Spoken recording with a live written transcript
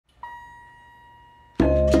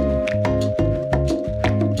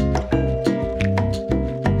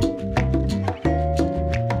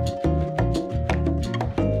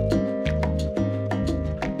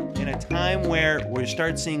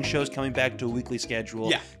start seeing shows coming back to a weekly schedule.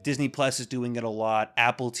 Yeah. Disney Plus is doing it a lot.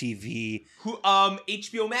 Apple TV.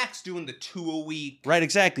 HBO Max doing the 2 a week. Right,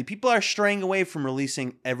 exactly. People are straying away from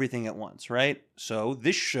releasing everything at once, right? So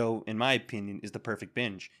this show, in my opinion, is the perfect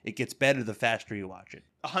binge. It gets better the faster you watch it.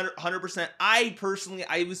 100%. I personally,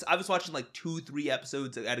 I was watching like 2-3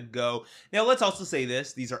 episodes at a go. Now let's also say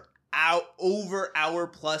this: these are over hour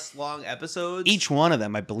plus long episodes. Each one of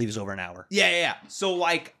them, I believe, is over an hour. Yeah. So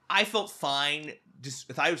like, I felt fine. Just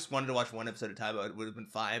if I just wanted to watch one episode at a time, it would have been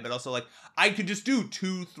fine. But also like, I could just do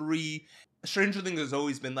 2-3. Stranger Things has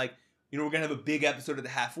always been like, we're gonna have a big episode at the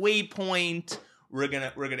halfway point. We're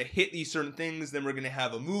gonna hit these certain things. Then we're gonna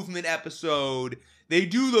have a movement episode. They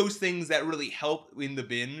do those things that really help in the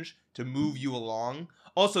binge to move you along.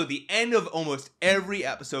 Also, at the end of almost every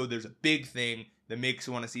episode, there's a big thing that makes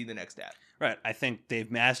you want to see the next step. Right. I think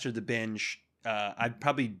they've mastered the binge. I'd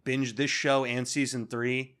probably binge this show and season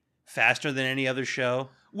 3 faster than any other show.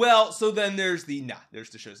 Well, so then there's the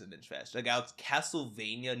shows that binge fast. Like out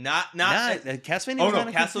Castlevania, not Castlevania. Oh no,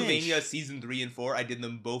 Castlevania season 3 and 4. I did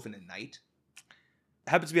them both in a night.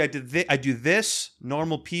 Happens to be I do this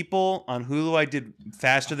Normal People on Hulu. I did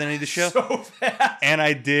faster than any of the show. So fast. And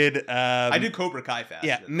I did Cobra Kai fast.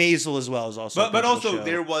 Yeah, Maisel as well is also. But also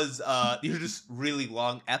there was these are just really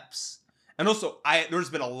long eps. And also there's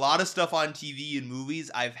been a lot of stuff on TV and movies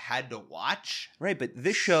I've had to watch. Right, but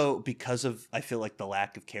this show, because of I feel like the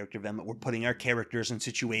lack of character development, we're putting our characters in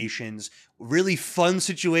situations, really fun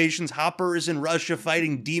situations. Hopper is in Russia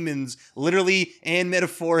fighting demons, literally and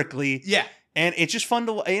metaphorically. Yeah. And it's just fun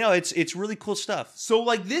to, it's really cool stuff. So,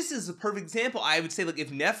 like, this is a perfect example. I would say, like,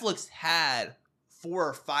 if Netflix had 4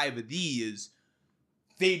 or 5 of these,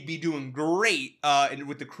 they'd be doing great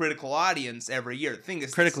with the critical audience every year. The thing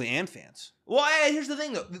is, critically and fans. Well, here's the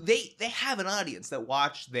thing, though. They have an audience that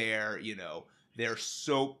watch their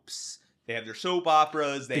soaps. They have their soap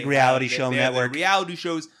operas. They Big reality show network. Reality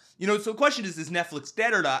shows. So the question is Netflix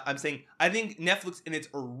dead or not? I'm saying, I think Netflix in its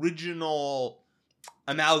original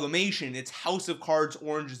amalgamation, it's House of Cards,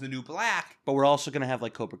 Orange is the New Black. But we're also going to have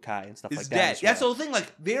like Cobra Kai and stuff like that. Dead. That's the whole thing.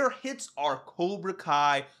 Like, their hits are Cobra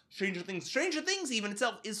Kai, Stranger Things. Stranger Things even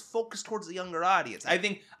itself is focused towards the younger audience. I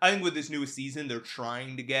think with this newest season, they're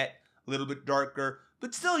trying to get a little bit darker.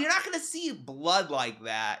 But still, you're not going to see blood like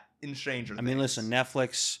that in Stranger Things. I mean, listen,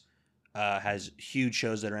 Netflix has huge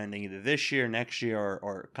shows that are ending either this year, next year,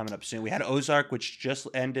 or coming up soon. We had Ozark, which just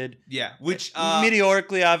ended. Yeah, which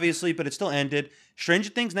meteorically, obviously, but it still ended. Stranger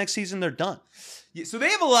Things next season, they're done. Yeah, so they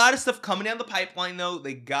have a lot of stuff coming down the pipeline, though.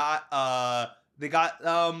 They got the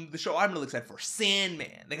show I'm really excited for,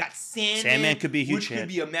 Sandman. They got Sandman. Sandman could be a huge hit. Which could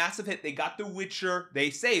be a massive hit. They got The Witcher.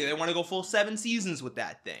 They say they want to go full 7 seasons with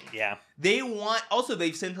that thing. Yeah. They've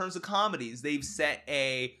said in terms of comedies, they've set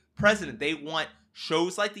a precedent. They want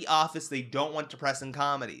shows like The Office. They don't want depressing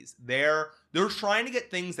comedies. They're trying to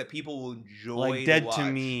get things that people will enjoy. Like Dead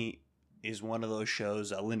to Me is one of those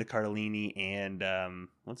shows. Linda Cardellini and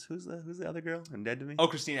who's the other girl in Dead to Me? Oh,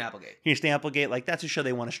 Christina Applegate. Christina Applegate. Like, that's a show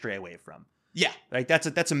they want to stray away from. Yeah, like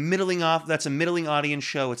that's a middling audience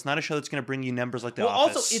show. It's not a show that's going to bring you numbers like The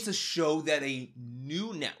Office. Also, it's a show that a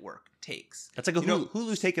new network takes. That's like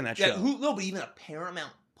Hulu's taking that show. But even a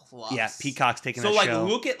Paramount Plus. Yeah, Peacock's taking that show. So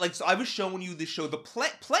look at so I was showing you the show, The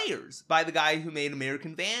Players, by the guy who made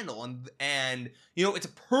American Vandal, and it's a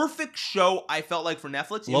perfect show. I felt like for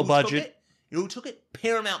Netflix, low budget. Who took it?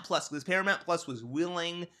 Paramount Plus, because Paramount Plus was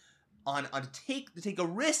willing to take a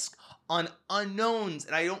risk on unknowns,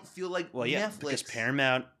 and I don't feel like Netflix. Because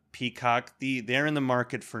Paramount, Peacock, they're in the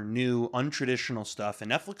market for new, untraditional stuff,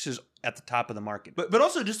 and Netflix is at the top of the market. But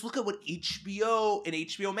also just look at what HBO and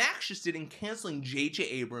HBO Max just did in canceling J.J.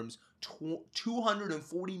 Abrams'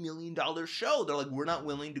 $240 million show. They're like, we're not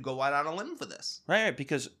willing to go out on a limb for this. Right,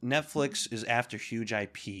 because Netflix is after huge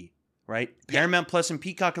IP, right? Yeah. Paramount Plus and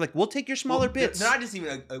Peacock are like, we'll take your smaller bits. They're not just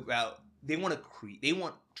even about, they want to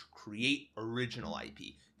create original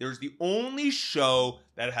IP. There's the only show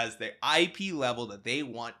that has the IP level that they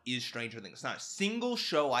want is Stranger Things. It's not a single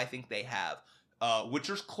show I think they have.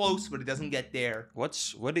 Witcher's close, but it doesn't get there.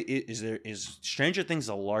 Is Stranger Things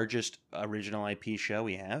the largest original IP show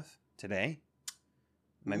we have today?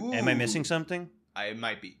 Am I missing something? It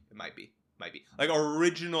might be. Like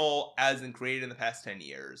original as in created in the past 10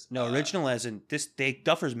 years. No, original as in this.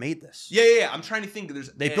 Duffers made this. Yeah. I'm trying to think.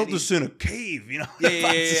 They built this in a cave,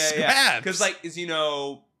 Yeah. Because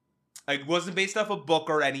it wasn't based off a book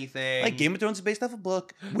or anything. Like Game of Thrones is based off a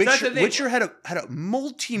book. Witcher had a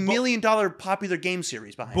multi-million-dollar popular game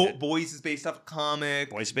series behind it. Boys is based off a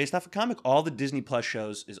comic. All the Disney Plus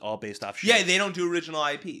shows is all based off shows. Yeah, they don't do original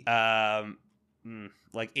IP.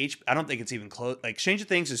 Like I don't think it's even close. Like Stranger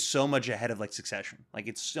Things is so much ahead of like Succession. Like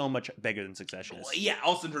it's so much bigger than Succession is. Well, yeah,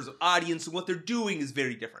 also in terms of audience and what they're doing is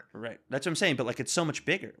very different. Right. That's what I'm saying. But like it's so much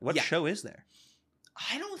bigger. What show is there?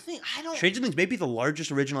 I don't. Stranger Things may be the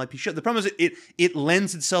largest original IP show. The problem is it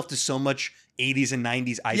lends itself to so much 80s and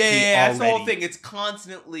 90s IP yeah, that's the already. whole thing. It's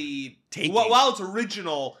constantly Taking. While it's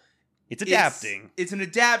original, it's adapting. It's an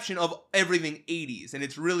adaptation of everything 80s, and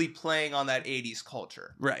it's really playing on that 80s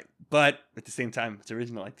culture. Right. But at the same time, it's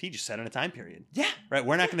original IP just set in a time period. Yeah. Right.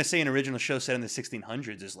 We're not going to say an original show set in the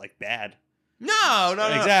 1600s is like bad. No.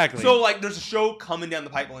 Exactly. So like, there's a show coming down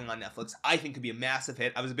the pipeline on Netflix. I think could be a massive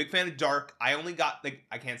hit. I was a big fan of Dark. I only got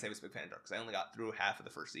I can't say I was a big fan of Dark because I only got through half of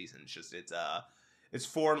the first season. It's just it's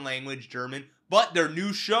foreign language, German. But their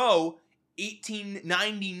new show,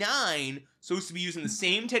 1899, supposed to be using the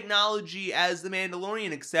same technology as The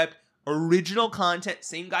Mandalorian, except original content,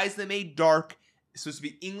 same guys that made Dark. It's supposed to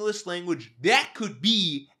be English language. That could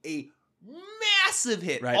be a massive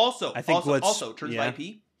hit. Right. Also, I think in terms of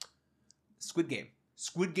IP, Squid Game.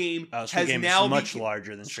 Squid Game has Game now is much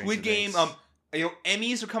larger than Stranger Squid Game. Things.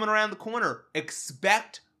 Emmys are coming around the corner.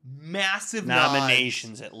 Expect massive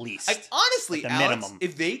nominations nods. at least. Honestly, at the Alex, minimum.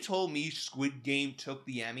 if they told me Squid Game took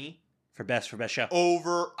the Emmy for best show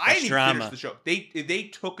over, I didn't even drama. finish the show. If they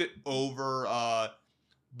took it over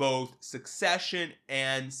both Succession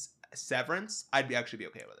and Severance, I'd actually be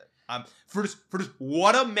okay with it. For just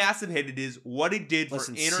what a massive hit it is, what it did for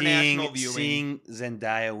international viewing. Seeing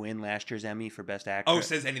Zendaya win last year's Emmy for Best Actor. Oh,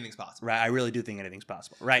 says anything's possible. Right, I really do think anything's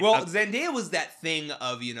possible. Right. Well, Zendaya was that thing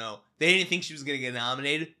of, they didn't think she was going to get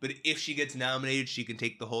nominated, but if she gets nominated, she can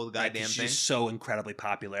take the whole goddamn thing. She's so incredibly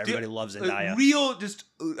popular. Everybody loves Zendaya.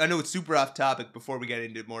 I know it's super off topic before we get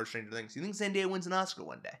into more Stranger Things. Do you think Zendaya wins an Oscar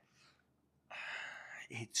one day?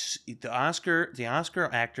 It's the Oscar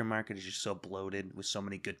actor market is just so bloated with so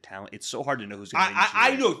many good talent. It's so hard to know who's going to win.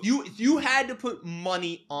 I know if you had to put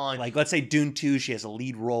money on, like, let's say Dune 2, she has a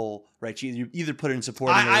lead role, right? You either put her in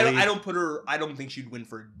supporting. I don't think she'd win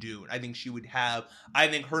for Dune. I think she would have. I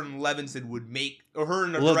think her and Levinson would make, or her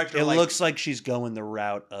and the director. It looks like she's going the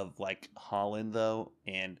route of like Holland though,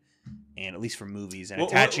 and at least for movies, and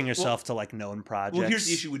attaching herself to like known projects. Well, here's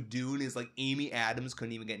the issue with Dune is like Amy Adams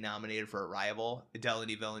couldn't even get nominated for Arrival, the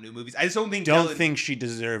Denis Villeneuve movies. I just don't think she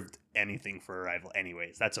deserved anything for Arrival.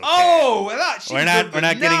 Anyways, that's okay. Oh, I thought we're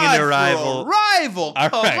not getting into Arrival. Arrival,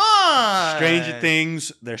 come on. Stranger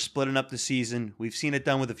Things, they're splitting up the season. We've seen it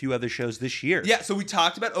done with a few other shows this year. Yeah, so we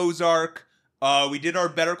talked about Ozark. We did our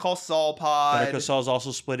Better Call Saul pod. Better Call Saul's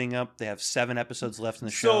also splitting up. They have 7 episodes left in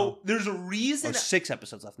the show. So there's a reason. 6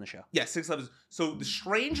 episodes left in the show. Yeah, 6 episodes. So the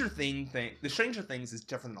Stranger Things is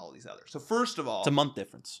different than all these others. So first of all, it's a month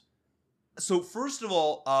difference. So first of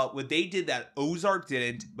all, what they did that Ozark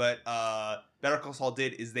didn't, but Better Call Saul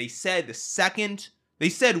did, is they said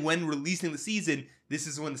when releasing the season, this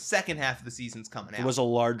is when the second half of the season's coming out. There was a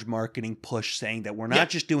large marketing push saying that we're not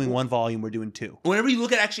just doing 1 volume, we're doing 2. Whenever you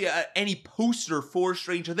look at any poster for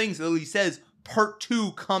Stranger Things, it literally says Part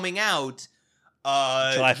 2 coming out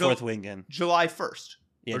July 4th weekend. July 1st.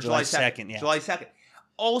 Yeah, or July 2nd. Yeah. July 2nd.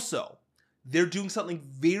 Also, they're doing something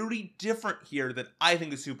very different here that I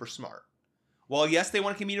think is super smart. While yes, they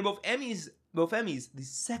want to compete in both Emmys, the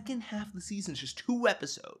second half of the season is just 2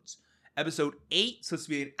 episodes. Episode 8 supposed to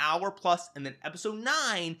be an hour plus, and then episode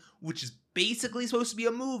 9, which is basically supposed to be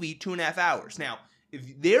a movie, 2.5 hours. Now, if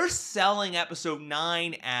they're selling episode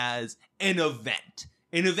 9 as an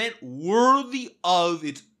event worthy of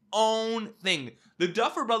its own thing, the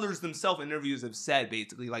Duffer Brothers themselves in interviews have said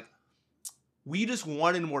basically like, we just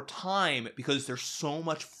wanted more time because there's so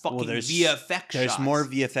much fucking VFX shots. There's more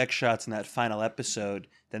VFX shots in that final episode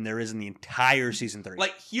than there is in the entire season 3.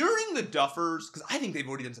 Like, hearing the Duffers, because I think they've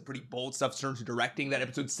already done some pretty bold stuff in terms of directing that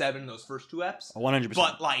episode 7, those first 2 eps. 100%.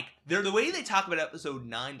 But, like, the way they talk about episode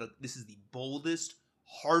 9, like, this is the boldest,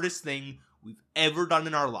 hardest thing we've ever done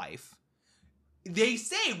in our life. They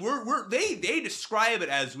say, they describe it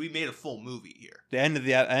as we made a full movie here. The end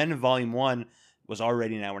of volume 1 was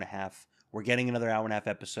already an hour and a half. We're getting another hour and a half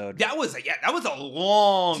episode. That was a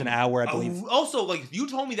long. It's an hour, I believe. Also, like, if you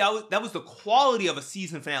told me that was the quality of a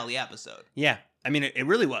season finale episode. Yeah, I mean, it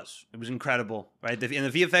really was. It was incredible, right?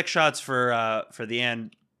 And the VFX shots for the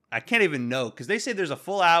end, I can't even know because they say there's a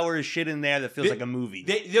full hour of shit in there that feels like a movie.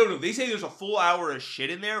 They say there's a full hour of shit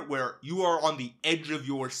in there where you are on the edge of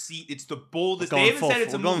your seat. It's the boldest. They haven't said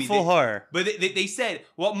it's a movie. Going full horror. But they said,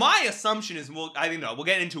 well, my assumption is, we'll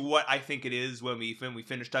get into what I think it is when we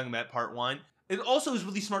finish talking about part 1. It also is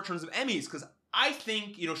really smart in terms of Emmys because I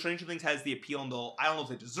think, Stranger Things has the appeal, and I don't know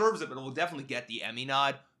if it deserves it, but it will definitely get the Emmy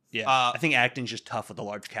nod Yeah, I think acting's just tough with a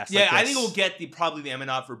large cast. Yeah, like I this. think we'll get probably the Emmy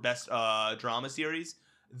nod for best drama series.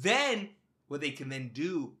 Then what they can then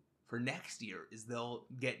do for next year is they'll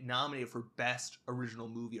get nominated for best original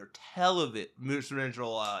movie or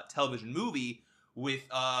original television movie with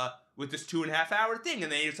this 2.5 hour thing,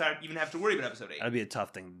 and they just don't even have to worry about episode 8. That'd be a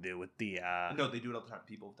tough thing to do with the. No, they do it all the time.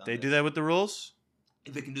 People have done They this. do that with the rules.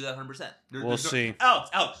 If they can do that 100%. We'll see.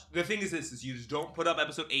 Alex, the thing is this, is you just don't put up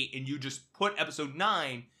episode 8 and you just put episode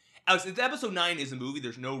 9. Alex, if episode 9 is a movie,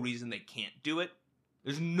 there's no reason they can't do it.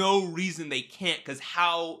 There's no reason they can't, because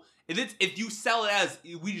if you sell it as,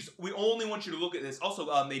 we only want you to look at this.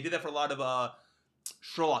 Also, they did that for a lot of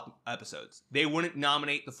Sherlock episodes. They wouldn't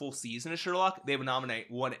nominate the full season of Sherlock. They would nominate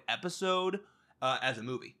one episode as a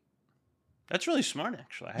movie. That's really smart,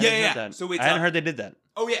 actually. I Yeah, hadn't yeah. heard that. So it's, I hadn't heard they did that.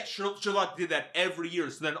 Oh yeah, Sherlock did that every year.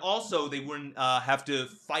 So then also they wouldn't have to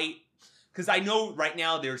fight, because I know right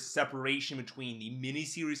now there's separation between the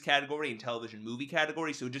miniseries category and television movie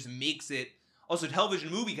category. So it just makes it also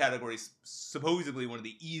television movie category is supposedly one of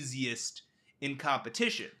the easiest in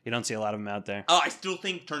competition. You don't see a lot of them out there. I still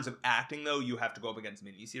think in terms of acting though, you have to go up against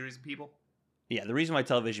miniseries people. Yeah, the reason why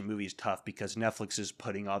television movie is tough because Netflix is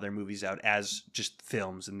putting all their movies out as just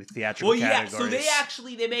films in the theatrical categories. So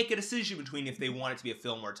they make a decision between if they want it to be a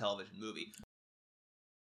film or a television movie.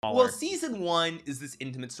 Smaller. Well, season 1 is this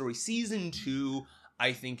intimate story. Season 2,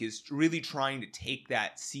 I think, is really trying to take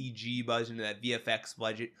that CG budget and that VFX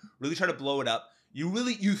budget, really try to blow it up. You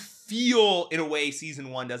feel, in a way, season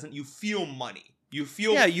 1 doesn't. You feel money. You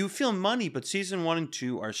feel money, but season 1 and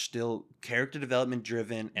 2 are still character development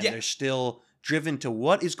driven, and Yeah. they're still driven to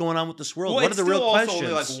what is going on with this world. Well, What are the real questions?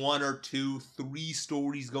 Only like 1 or 2, 3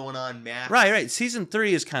 stories going on max. Right. Season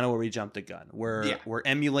 3 is kind of where we jumped the gun. Yeah. We're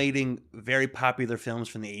emulating very popular films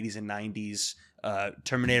from the 80s and 90s.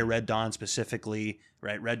 Terminator Red Dawn specifically,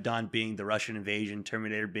 right? Red Dawn being the Russian invasion,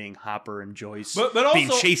 Terminator being Hopper and Joyce but also, being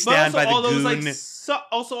chased down by the goon.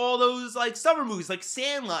 Also all those like summer movies like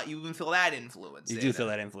Sandlot, you even feel that influence. You do feel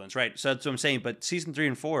that influence, right? So that's what I'm saying. But season 3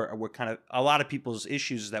 and 4 were kind of a lot of people's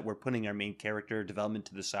issues is that we're putting our main character development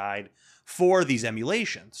to the side for these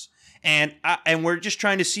emulations, and we're just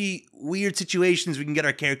trying to see weird situations we can get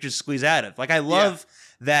our characters to squeeze out of. Like I love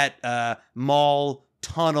that mall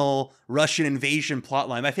tunnel Russian invasion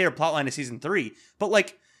plotline. My favorite plotline is season 3, but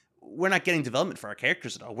like we're not getting development for our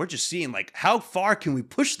characters at all. We're just seeing like how far can we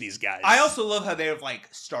push these guys. I also love how they have like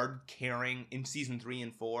started caring in season 3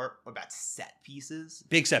 and 4 about set pieces.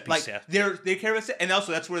 Big set piece, Like they care about set, and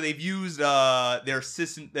also that's where they've used their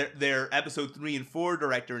assistant, their episode 3 and 4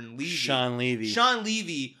 director and Levy, Sean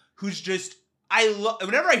Levy, who's just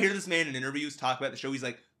whenever I hear this man in interviews talk about the show, he's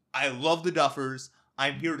like, I love the Duffers.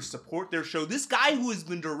 I'm here to support their show. This guy who has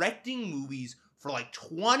been directing movies for like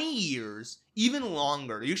 20 years, even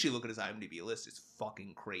longer. You should look at his IMDb list. It's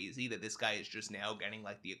fucking crazy that this guy is just now getting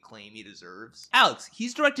like the acclaim he deserves. Alex,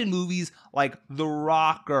 he's directed movies like The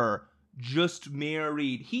Rocker, Just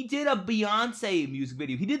Married. He did a Beyonce music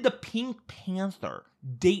video. He did the Pink Panther,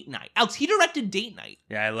 Date Night. Alex, he directed Date Night.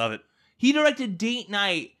 Yeah, I love it. He directed Date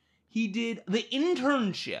Night. He did The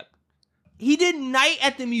Internship. He did Night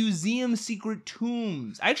at the Museum Secret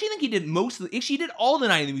Tombs. I actually think he did he did all the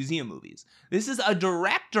Night at the Museum movies. This is a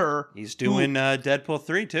director. He's doing Deadpool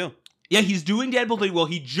 3 too. Yeah, he's doing Deadpool 3. Well,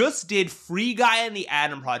 he just did Free Guy and the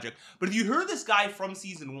Adam Project. But if you heard this guy from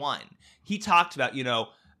season 1, he talked about,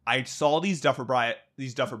 I saw these Duffer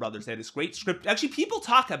Brothers. They had this great script. Actually, people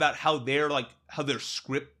talk about how their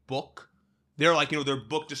script book, their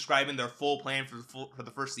book describing their full plan for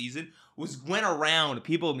the first season went around.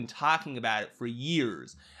 People have been talking about it for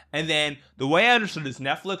years. And then the way I understood is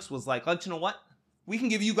Netflix was like, you know what? We can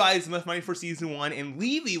give you guys enough money for season 1. And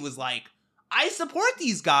Levy was like, I support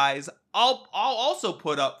these guys. I'll also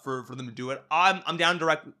put up for them to do it. I'm down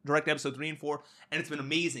to direct episode 3 and 4, and it's been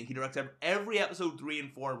amazing. He directs every episode 3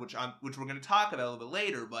 and 4, which we're going to talk about a little bit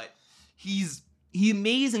later. But he's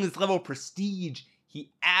amazing. This level of prestige he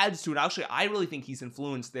adds to it. Actually, I really think he's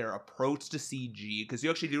influenced their approach to CG, because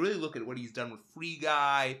you really look at what he's done with Free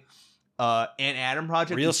Guy and Adam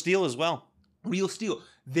Project. Real Steel as well. Real Steel.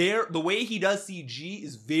 The way he does CG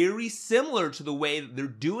is very similar to the way that they're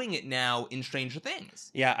doing it now in Stranger Things.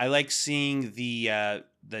 Yeah, I like seeing the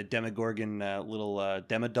Demogorgon little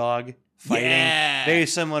Demodog fighting. Yeah. Very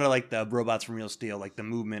similar to like the robots from Real Steel, like the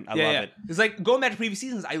movement. I love it. It's like going back to previous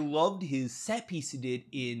seasons, I loved his set piece he did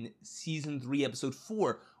in season 3, episode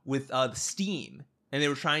 4 with the steam. And they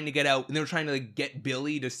were trying to get out, and they were trying to get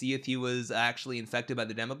Billy to see if he was actually infected by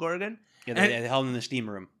the Demogorgon. Yeah, And- they held him in the steam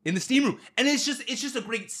room. in the steam room, and it's just a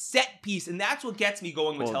great set piece, and that's what gets me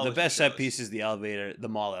going with Well, television the best set shows. piece is the elevator, the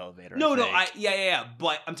mall elevator. No, I think. yeah.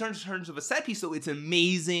 But I'm in terms of a set piece, so it's an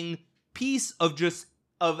amazing piece of just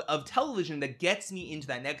of television that gets me into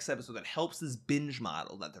that next episode that helps this binge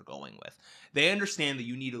model that they're going with. They understand that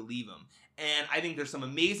you need to leave them. And I think there's some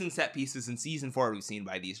amazing set pieces in season 4 we've seen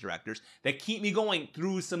by these directors that keep me going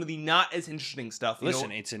through some of the not as interesting stuff. You Listen,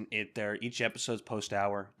 know, each episode's post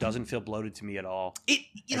hour doesn't feel bloated to me at all.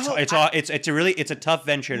 it's It's a tough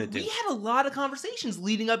venture to do. We had a lot of conversations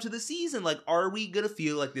leading up to the season. Like, are we gonna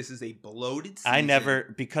feel like this is a bloated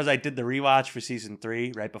season? Because I did the rewatch for season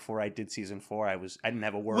 3 right before I did season 4. I didn't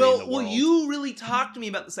have a worry in the world. Well, you really talked to me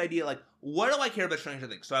about this idea, like, what do I care about Stranger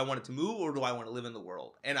Things? Do I want it to move, or do I want to live in the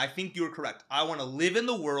world? And I think you're correct. I want to live in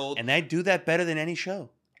the world. And they do that better than any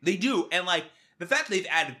show. They do. And, like, the fact they've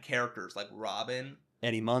added characters like Robin,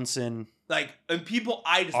 Eddie Munson, like, and people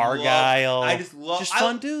I just Argyle. love. I just love. Just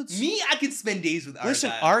fun dudes. I could spend days with Argyle.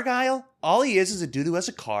 Listen, Argyle, all he is a dude who has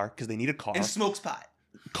a car because they need a car. And smokes pot.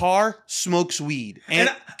 Car, smokes weed. And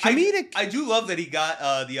comedic. I do love that he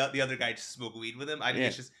got the other guy to smoke weed with him. I think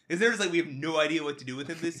it's just... There's like, we have no idea what to do with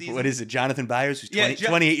him this season. What is it, Jonathan Byers, who's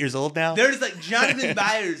 28 years old now? There's like Jonathan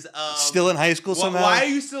Byers. Still in high school somehow? Why are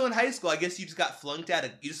you still in high school? I guess you just got flunked out.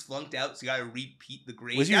 You just flunked out, so you got to repeat the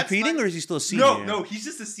grade. Was he repeating, or is he still a senior? No, he's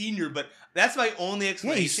just a senior, but that's my only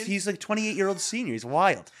explanation. Yeah, he's like 28-year-old senior. He's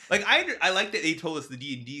wild. Like, I like that they told us the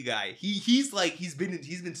D&D guy. He's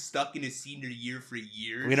been stuck in his senior year for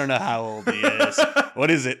years. We don't know how old he is.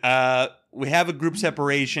 What is it? We have a group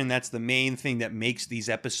separation. That's the main thing that makes these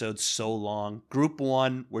episodes so long. Group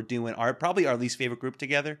 1, we're doing probably our least favorite group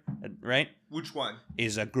together, right? Which one?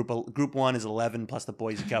 Is a group 1 is 11 plus the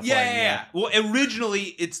boys in California. Yeah. Well,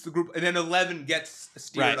 originally it's the group, and then 11 gets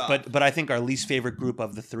steered off. But I think our least favorite group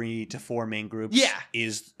of the 3 to 4 main groups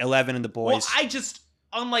is 11 and the boys. Well,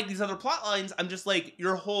 unlike these other plot lines, I'm just like,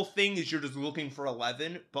 your whole thing is you're just looking for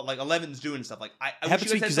 11, but like 11's doing stuff. Like, I wish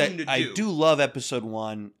you guys had something to do. I do love episode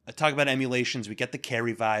 1. I talk about emulations. We get the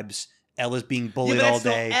Carrie vibes. Elle is being bullied all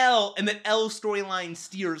day. Elle, and then Elle's storyline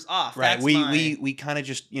steers off. Right. That's we kind of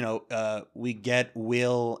just, we get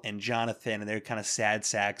Will and Jonathan, and they're kind of sad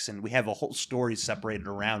sacks, and we have a whole story separated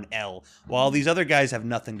around Elle, while these other guys have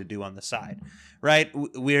nothing to do on the side. Right?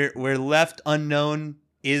 We're left unknown.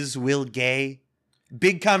 Is Will gay?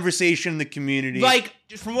 Big conversation in the community. Like,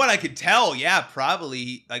 from what I could tell, yeah,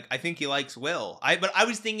 probably. Like, I think he likes Will. But I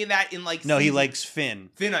was thinking that in like... No, he likes Finn.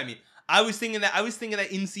 I mean. I was thinking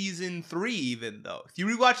that in season 3, even though. If you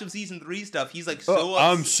rewatch some season 3 stuff, he's like so...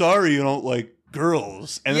 I'm sorry you don't like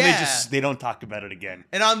girls. And then they don't talk about it again.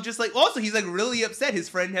 And I'm just like... Also, he's like really upset his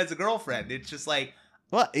friend has a girlfriend. It's just like...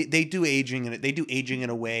 Well, they do aging, and they do aging in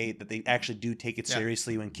a way that they actually do take it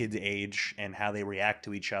seriously when kids age and how they react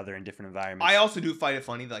to each other in different environments. I also do find it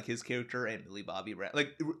funny that like his character and Millie Bobby Brown,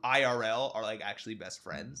 like IRL, are like actually best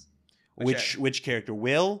friends. Which character,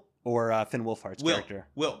 Will or Finn Wolfhard's character?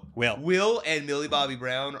 Will and Millie Bobby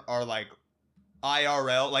Brown are like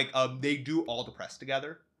IRL, like they do All Depressed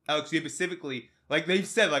together. Specifically, like they've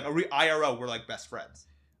said, like IRL, we're like best friends.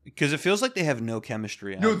 Because it feels like they have no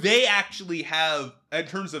chemistry. No, they actually have, in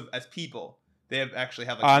terms of as people, actually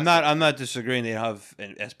have. Like, I'm not disagreeing. They have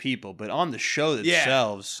as people, but on the show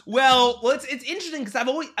themselves. Yeah. Well, it's interesting because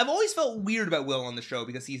I've always felt weird about Will on the show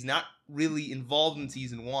because he's not really involved in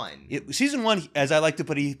season 1. Season 1, as I like to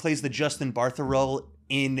put it, he plays the Justin Bartha role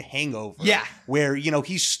in Hangover. Yeah, where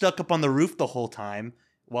he's stuck up on the roof the whole time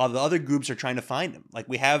while the other groups are trying to find him. Like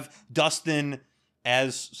we have Dustin.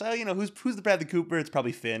 Who's the Bradley Cooper? It's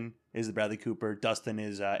probably Finn is the Bradley Cooper. Dustin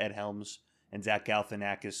is Ed Helms, and Zach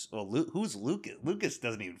Galifianakis. Well, who's Lucas? Lucas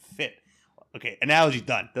doesn't even fit. Okay, analogy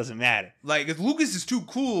done. Doesn't matter. Like, if Lucas is too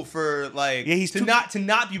cool for like to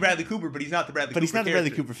not be Bradley Cooper, but he's not the Bradley. But Cooper he's not the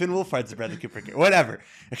Bradley Cooper. Finn Wolfhard's the Bradley Cooper. Whatever.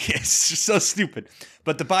 Okay, it's just so stupid.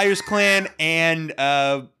 But the Byers clan and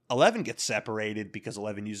 11 gets separated because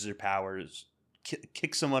 11 uses her powers.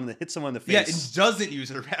 Kick someone, hit someone in the face. Yeah, and doesn't use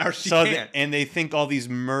her power. She can't. And they think all these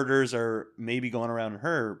murders are maybe going around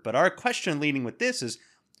her. But our question leading with this is,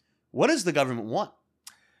 what does the government want?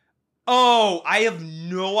 Oh, I have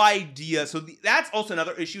no idea. So that's also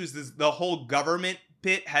another issue is the whole government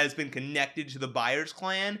bit has been connected to the Byers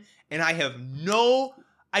clan. And I have no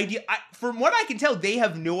idea. From what I can tell, they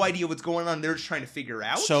have no idea what's going on. They're just trying to figure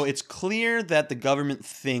out. So it's clear that the government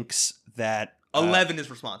thinks that 11 is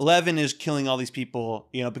responsible. 11 is killing all these people,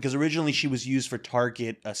 because originally she was used for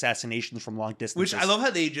target assassinations from long distances. Which I love how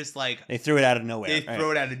they just they threw it out of nowhere. They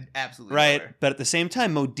throw it out of absolutely nowhere. But at the same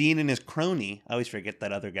time, Modine and his crony, I always forget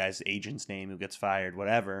that other guy's agent's name who gets fired,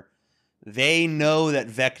 whatever. they know that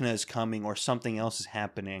Vecna is coming or something else is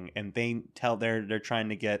happening, and they're trying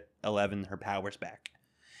to get 11 her powers back.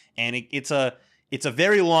 And it's a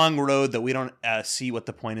very long road that we don't see what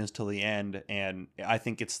the point is till the end, and I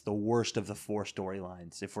think it's the worst of the 4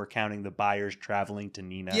 storylines if we're counting the Byers traveling to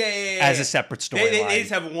Nina as a separate storyline. They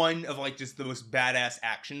just have one of like just the most badass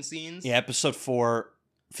action scenes. Yeah, episode 4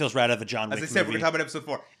 feels right out of a John Wick movie. As I said, we're talking about episode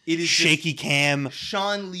 4. It is shaky cam.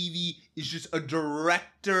 Shawn Levy is just a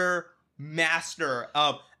director master.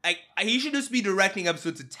 He should just be directing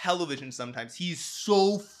episodes of television sometimes. He's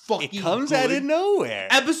so fucking good. It comes out of nowhere.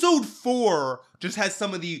 Episode 4 just has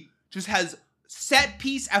set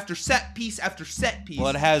piece after set piece after set piece. Well,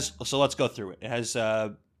 it has, so let's go through it. It has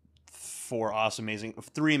 3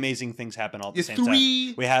 amazing things happen all at the same time.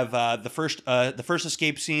 We have the first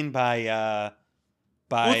escape scene by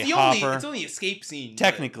Hopper. It's only escape scene.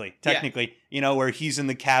 Technically, yeah. Where he's in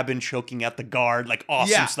the cabin choking out the guard, like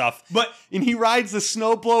awesome stuff. But and he rides the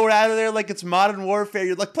snowblower out of there like it's Modern Warfare.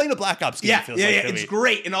 You're like playing a Black Ops game. It's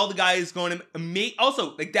great, and all the guys going to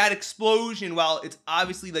also like that explosion. While it's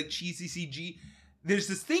obviously like cheesy CG, there's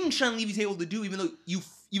this thing Shawn Levy's able to do, even though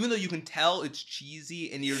you can tell it's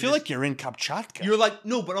cheesy, and you feel like you're in Kamchatka. You're like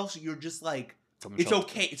no, but also you're just like it's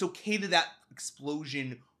okay. It's okay that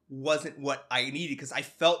explosion wasn't what I needed because I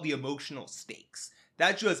felt the emotional stakes.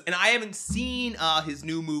 And I haven't seen his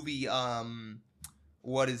new movie.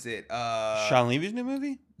 What is it? Shawn Levy's new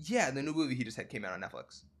movie? Yeah, the new movie he just came out on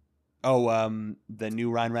Netflix. Oh, the new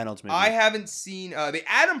Ryan Reynolds movie. I haven't seen the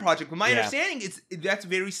Adam Project, but my understanding is that's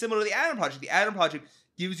very similar to the Adam Project. The Adam Project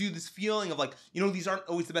gives you this feeling of like, these aren't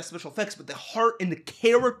always the best special effects, but the heart and the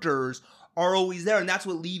characters are always there, and that's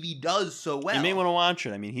what Levy does so well. You may want to watch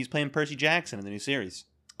it. I mean, he's playing Percy Jackson in the new series.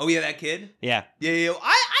 Oh yeah, that kid. Yeah. I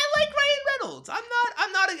like Ryan Reynolds. I'm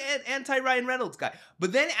not an anti Ryan Reynolds guy.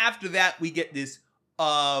 But then after that, we get this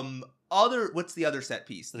what's the other set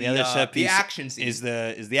piece? The other set piece, the action scene, is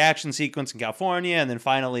the action sequence in California, and then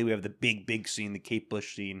finally we have the big scene, the Kate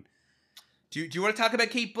Bush scene. Do you want to talk about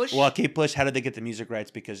Kate Bush? Well, Kate Bush, how did they get the music rights?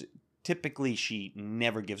 Because typically she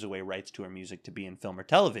never gives away rights to her music to be in film or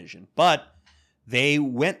television, but they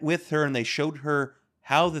went with her and they showed her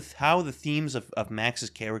how the themes of Max's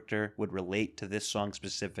character would relate to this song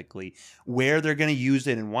specifically, where they're going to use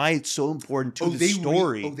it, and why it's so important to the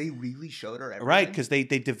story. They really showed her everything? Right, because they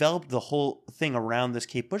developed the whole thing around this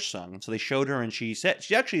Kate Bush song. And so they showed her, and she said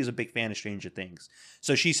she actually is a big fan of Stranger Things.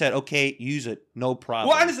 So she said, okay, use it, no problem.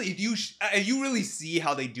 Well, honestly, if you really see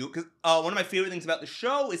how they do it, because one of my favorite things about the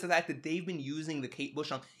show is the fact that they've been using the Kate Bush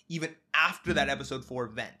song even after that episode 4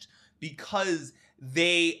 event, because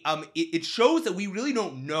it shows that we really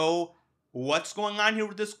don't know what's going on here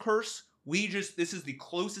with this curse. This is the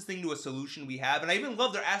closest thing to a solution we have. And I even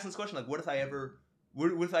love they're asking this question, like, what if I ever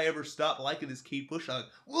stop liking this Kate Bush song?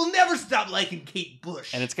 We'll never stop liking Kate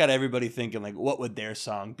Bush. And it's got everybody thinking, like, what would their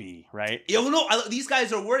song be, right? Yeah, well, no, these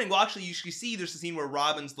guys are wording. Well, actually, you should see there's a scene where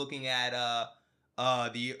Robin's looking at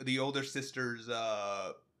the older sister's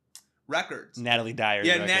records. Natalie Dyer's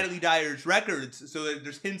records. Natalie Dyer's records. So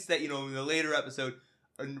there's hints that, in the later episode,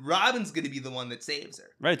 Robin's going to be the one that saves her.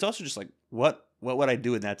 Right. It's also just like, what would I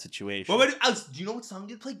do in that situation? Do you know what song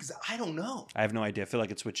you'd play? Because I don't know. I have no idea. I feel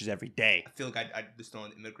like it switches every day. I feel like I'd just throw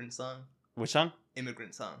an Immigrant Song. Which song?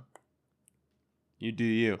 Immigrant Song. You do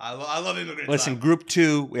you. I love Immigrant Song. Listen, Group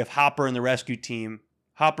 2, we have Hopper and the rescue team.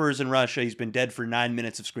 Hopper's in Russia. He's been dead for 9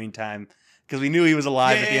 minutes of screen time because we knew he was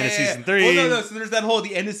alive at the end of season 3. Well, no. So there's that whole,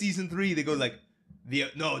 the end of season 3, they go like,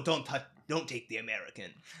 don't take the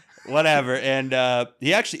American. Whatever. And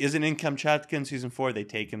he actually isn't in Kamchatka in season 4. They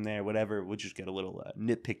take him there, whatever. We'll just get a little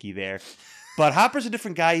nitpicky there. But Hopper's a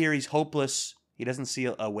different guy here. He's hopeless. He doesn't see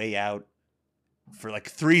a way out for like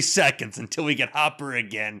 3 seconds until we get Hopper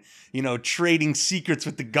again, trading secrets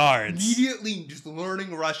with the guards. Immediately just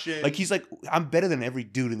learning Russian. Like, he's like, I'm better than every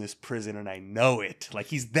dude in this prison, and I know it. Like,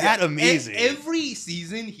 he's that amazing. Every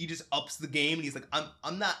season, he just ups the game, and he's like,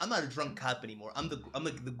 I'm not a drunk cop anymore. I'm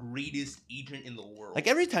like the greatest agent in the world. Like,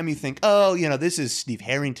 every time you think, oh, this is Steve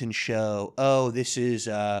Harrington's show. Oh, this is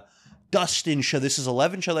Dustin's show. This is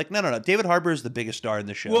 11 show. Like, no. David Harbour is the biggest star in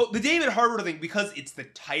the show. Well, the David Harbour thing, because it's the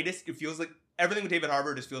tightest, it feels like everything with David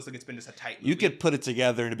Harbour just feels like it's been just a tight movie. You could put it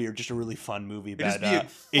together and it'd be just a really fun movie.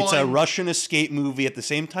 It's a Russian escape movie. At the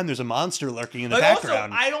same time, there's a monster lurking in the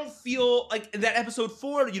background. Also, I don't feel like in that episode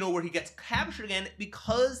 4, where he gets captured again,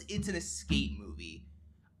 because it's an escape movie.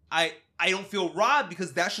 I don't feel robbed,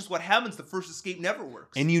 because that's just what happens. The first escape never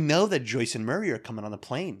works. And you know that Joyce and Murray are coming on the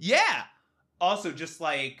plane. Yeah. Also, just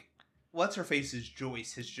like, what's her face's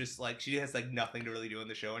Joyce is just like, she has like nothing to really do in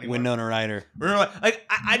the show anymore. Winona Ryder. Like,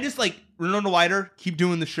 I just like Winona Ryder, keep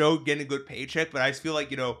doing the show, getting a good paycheck, but I just feel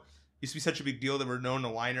like, used to be such a big deal that we're known to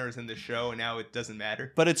whiners in the show, and now it doesn't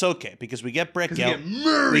matter. But it's okay because we get Brett We get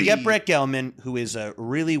Murray. We get Brett Gelman, who is a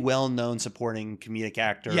really well-known supporting comedic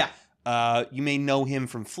actor. Yeah. You may know him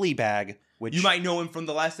from Fleabag, which You might know him from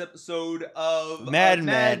the last episode of Mad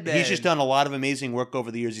Men. Men. He's just done a lot of amazing work over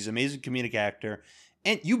the years. He's an amazing comedic actor.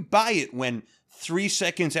 And you buy it when 3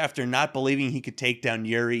 seconds after not believing he could take down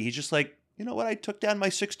Yuri, he's just like, you know what? I took down my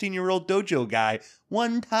 16-year-old dojo guy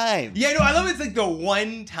one time. Yeah, no, I love it's like the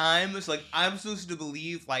one time. It's like, I'm supposed to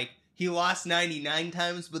believe, like, he lost 99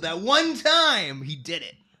 times, but that one time, he did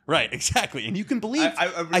it. Right, exactly. And you can believe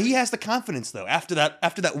I he has the confidence, though, after that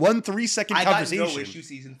 1 3-second conversation. I got no issue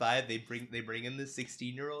season 5. They bring in this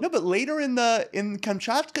 16-year-old. No, but later in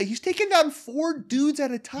Kamchatka, he's taking down 4 dudes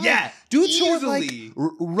at a time. Yeah, dudes easily. who are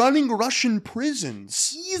like running Russian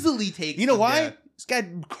prisons. Easily take. You know why? Down. He's got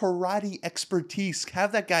karate expertise.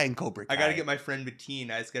 Have that guy in Cobra Kai. I gotta get my friend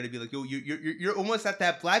Mateen. I just gotta be like, yo, you're almost at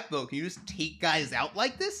that black belt. Can you just take guys out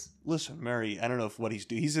like this? Listen, Murray. I don't know if what he's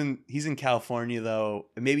doing. He's in California though.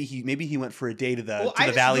 Maybe he went for a day to the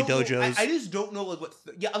Valley dojos. I just don't know like what.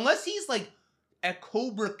 Unless he's like at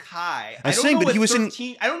Cobra Kai. I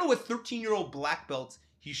don't know what 13-year-old black belts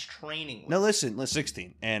he's training with. No, listen,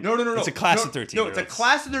 16. And no. It's a class of 13. No, it's a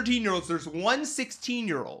class of 13-year-olds. There's one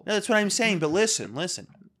 16-year-old. No, that's what I'm saying. But listen.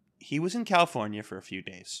 He was in California for a few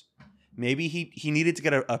days. Maybe he needed to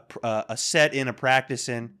get a set in, a practice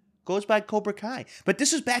in. Goes by Cobra Kai. But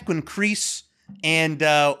this is back when Kreese and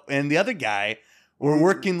the other guy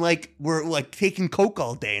were taking coke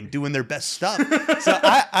all day and doing their best stuff. So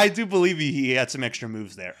I do believe he had some extra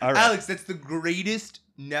moves there. All right. Alex, that's the greatest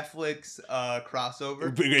Netflix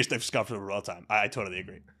crossover. Greatest Netflix crossover of all time. I totally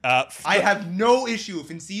agree. I have no issue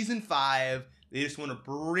if in season 5 they just want to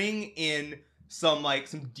bring in some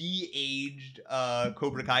de-aged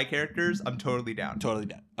Cobra Kai characters. I'm totally down. Totally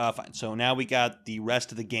down. Fine. So now we got the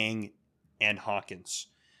rest of the gang and Hawkins.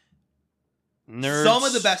 Nerds. Some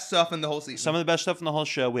of the best stuff in the whole season. Some of the best stuff in the whole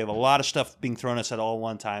show. We have a lot of stuff being thrown at us at all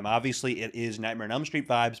one time. Obviously, it is Nightmare on Elm Street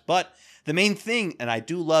vibes, but the main thing, and I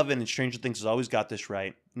do love it, and Stranger Things has always got this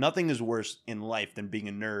right, nothing is worse in life than being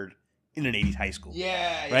a nerd in an 80s high school.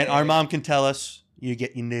 Yeah. Right? Our mom can tell us, you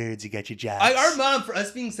get your nerds, you got your jobs. Our mom, for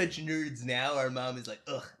us being such nerds now, our mom is like,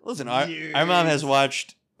 ugh. Listen, our mom has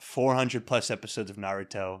watched 400 plus episodes of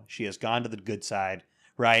Naruto. She has gone to the good side.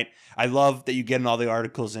 Right, I love that you get in all the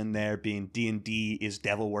articles in there being D&D is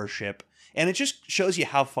devil worship, and it just shows you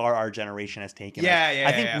how far our generation has taken us.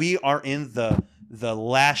 I think we are in the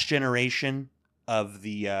last generation of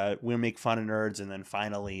the we make fun of nerds, and then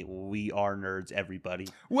finally we are nerds. Everybody.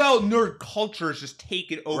 Well, nerd culture is just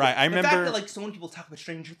taken over. Right, I remember the fact that so many people talk about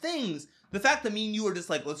Stranger Things. The fact that me and you are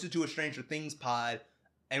just like, let's just do a Stranger Things pod.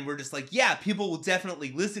 And we're just like, yeah, people will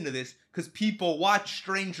definitely listen to this because people watch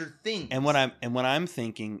Stranger Things. And what I'm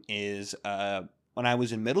thinking is, when I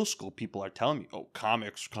was in middle school, people are telling me, "Oh,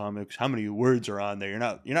 comics, how many words are on there? You're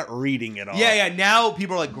not reading it all." Yeah. Now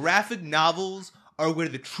people are like, graphic novels are where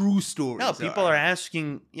the true stories. No, people are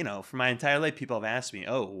asking. For my entire life, people have asked me,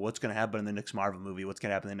 "Oh, what's going to happen in the next Marvel movie? What's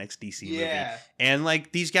going to happen in the next DC movie?" And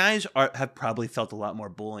these guys have probably felt a lot more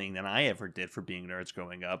bullying than I ever did for being nerds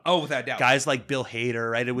growing up. Oh, without doubt. Guys like Bill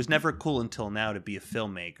Hader, right? It was never cool until now to be a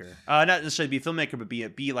filmmaker. Not necessarily be a filmmaker, but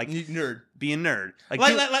be like nerd. Be a nerd.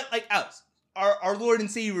 Like us. Our Lord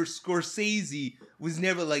and Savior Scorsese was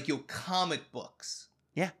never like comic books.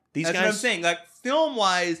 Yeah, That's what I'm saying. Like film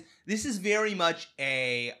wise, this is very much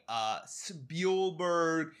a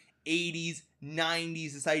Spielberg 80s,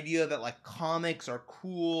 90s. This idea that like comics are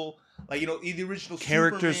cool. Like the original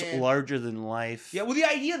characters Superman. Larger than life. Yeah, well, the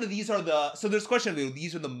idea that these are there's a question of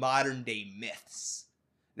these are the modern day myths.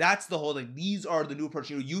 That's the whole thing. These are the new approach.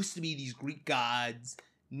 Used to be these Greek gods.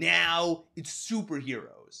 Now it's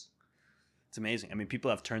superheroes. It's amazing. I mean,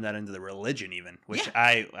 people have turned that into the religion even, which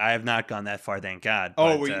I have not gone that far, thank God.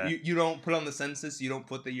 Oh, you don't put on the census? You don't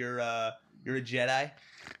put that you're a Jedi?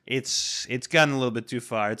 It's gotten a little bit too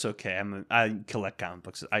far. It's okay. I collect comic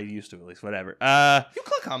books. I used to, at least. Whatever. You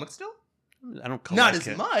collect comics still? I don't collect. Not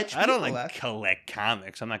as much. I don't collect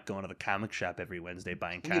comics. I'm not going to the comic shop every Wednesday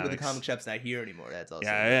buying comics. Yeah, but the comic shop's not here anymore. That's also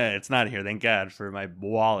it's not here. Thank God for my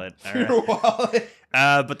wallet. Your wallet.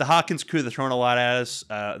 But the Hawkins crew, they're throwing a lot at us.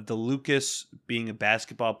 The Lucas being a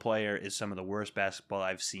basketball player is some of the worst basketball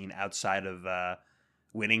I've seen outside of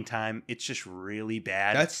Winning Time. It's just really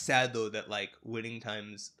bad. That's sad though that Winning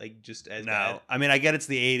Time's just as bad. I mean, I get it's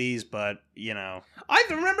the 80s, but I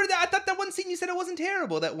remember that. I thought that one scene you said it wasn't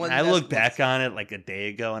terrible. That one. I looked back on it a day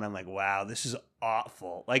ago and I'm like, wow, this is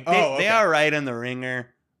awful. They are right in the ringer,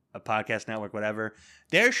 a podcast network, whatever.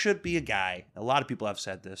 There should be a guy. A lot of people have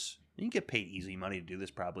said this. you get paid easy money to do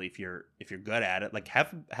this probably if you're good at it. Like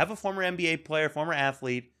have a former NBA player, former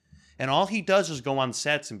athlete, and all he does is go on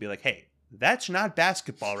sets and be like, hey, that's not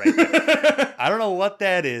basketball right there. I don't know what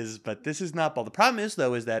that is, but this is not ball. The problem is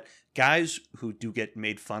though, is that guys who do get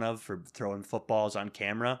made fun of for throwing footballs on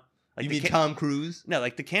camera. Like you mean Tom Cruise? No,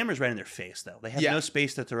 like the camera's right in their face though. They have Yeah. no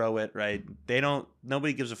space to throw it, right?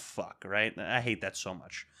 Nobody gives a fuck, right? I hate that so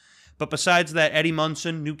much. But besides that, Eddie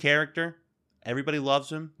Munson, new character. Everybody loves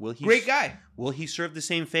him. Great guy. Will he serve the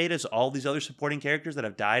same fate as all these other supporting characters that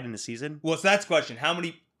have died in the season? Well, so that's the question. How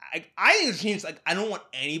many? I think it's changed. Like, I don't want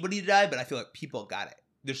anybody to die, but I feel like people got it.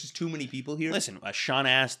 There's just too many people here. Listen, Sean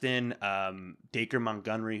Astin, Dacre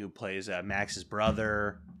Montgomery, who plays Max's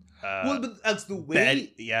brother. Well, but that's the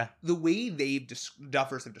way. Yeah. The way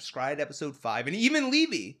Duffers have described episode 5, and even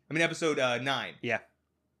Levy. I mean, episode 9. Yeah.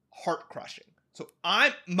 Heart crushing. So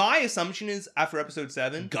my assumption is after episode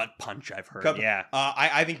 7, Gut punch. I've heard. Gut- Yeah.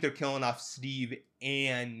 I think they're killing off Steve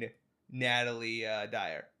and Natalie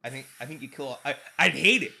Dyer. I think you kill. I'd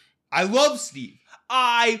hate it. I love Steve.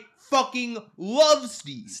 I fucking love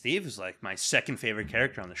Steve. Steve is like my second favorite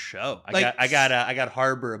character on the show. Like, I got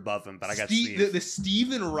Harbor above him, but I got Steve. The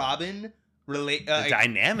Steve and Robin The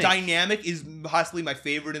dynamic is possibly my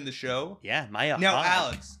favorite in the show. Yeah, Maya. Now, Hawke.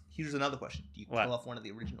 Alex, here's another question: do you What? kill off one of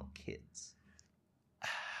the original kids?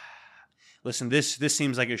 Listen, this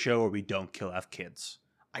seems like a show where we don't kill off kids.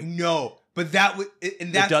 I know, but that would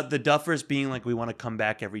and that's The Duffers being like, we want to come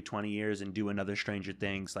back every 20 years and do another Stranger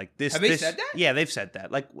Things. Like this. Have they said that? Yeah, they've said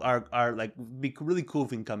that. Like, our like, be really cool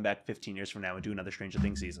if we can come back 15 years from now and do another Stranger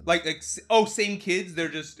Things season. like same kids. They're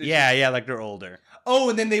just Yeah, like they're older. Oh,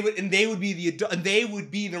 and then they would be the adult, and they would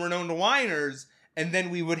be the Renona Winers, and then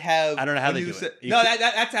we would have. I don't know how a they new do it. No,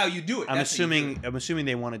 that's how you do it. I'm That's how you do assuming. I'm assuming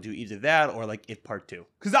they want to do either that or like It Part 2.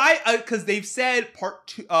 Because they've said part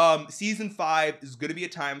 2, season 5 is going to be a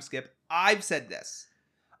time skip. I've said this.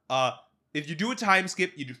 If you do a time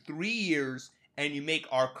skip, you do 3 years, and you make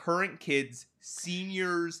our current kids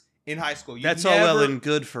seniors in high school. That's all well and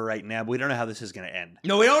good for right now, but we don't know how this is going to end.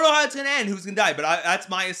 No, we don't know how it's going to end. Who's going to die? But that's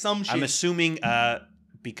my assumption. I'm assuming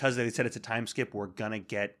because they said it's a time skip, we're going to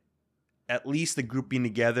get at least the group being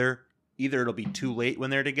together. Either it'll be too late when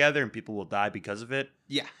they're together and people will die because of it.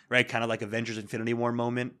 Yeah. Right? Kind of like Avengers Infinity War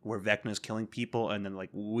moment where Vecna's killing people and then like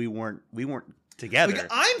we weren't together. Like,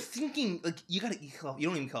 I'm thinking like you don't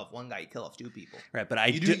even kill off one guy, you kill off 2 people. Right, but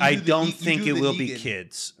I don't think it will be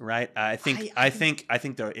kids, right? I think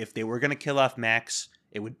if they were going to kill off Max,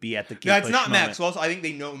 it would be at the Kate That's Bush not moment. Max. Also, I think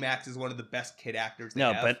they know Max is one of the best kid actors they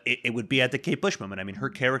No, have. but it would be at the Kate Bush moment. I mean, her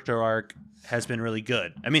character arc has been really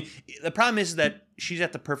good. I mean, the problem is that she's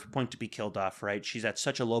at the perfect point to be killed off, right? She's at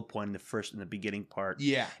such a low point in the beginning part.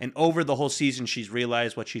 Yeah. And over the whole season, she's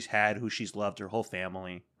realized what she's had, who she's loved, her whole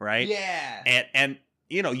family, right? Yeah. And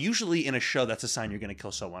you know, usually in a show, that's a sign you're going to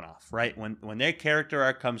kill someone off, right? When their character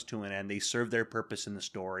arc comes to an end, they serve their purpose in the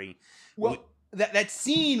story. Well, that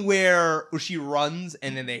scene where she runs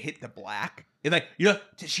and then they hit the black, it's like, you're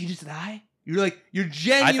like, did she just die? You're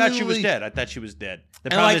genuinely. I thought she was dead. The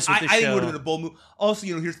problem is with the I think it show. would have been a bold move. Also,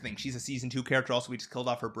 here's the thing: she's a season 2 character. Also, we just killed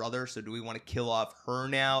off her brother. So, do we want to kill off her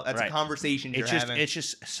now? That's Right. a conversation you're having. It's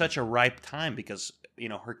just such a ripe time because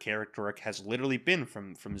her character arc has literally been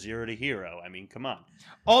from zero to hero. I mean, come on.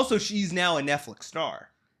 Also, she's now a Netflix star.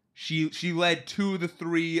 She led 2 of the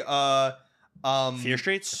 3 Fear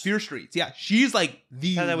Streets. Fear Streets. Yeah, she's like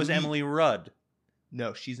the. I thought that was lead. Emily Rudd.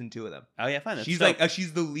 No, she's in 2 of them. Oh yeah, fine. That's She's dope. like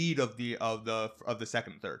she's the lead of the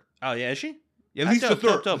second and third. Oh yeah, is she? Yeah, at That's least dope, the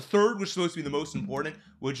third. dope. The third was supposed to be the most important,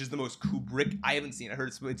 which is the most Kubrick. I haven't seen it. I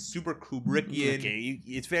heard it's super Kubrickian. Okay,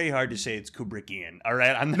 it's very hard to say it's Kubrickian. All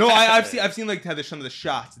right, I'm not, No, I've seen like some of the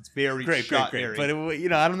shots. It's very great. very. But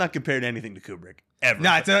I'm not comparing anything to Kubrick ever.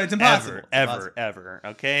 No, it's impossible. Ever.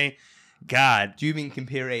 Okay, God. Do you even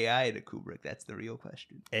compare AI to Kubrick? That's the real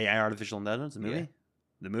question. AI Artificial Intelligence, the movie. Yeah.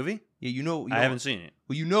 The movie? Yeah, I haven't seen it.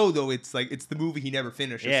 Well, though, it's the movie he never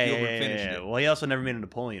finished. Spielberg finished it. Well, he also never made a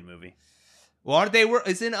Napoleon movie. Well, aren't they?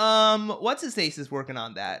 It's in what's his face is working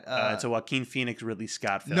on that. It's a Joaquin Phoenix, Ridley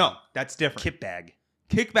Scott film. No, that's different. Kitbag.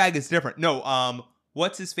 Kickback is different. No,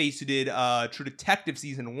 what's his face who did True Detective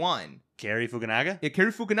season 1? Cary Fukunaga? Yeah,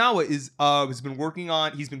 Cary Fukunaga has been working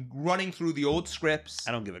on. He's been running through the old scripts.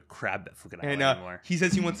 I don't give a crap about Fukunaga And anymore. he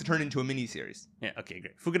says he wants to turn it into a miniseries. Yeah, okay,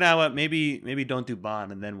 great. Fukunaga, maybe don't do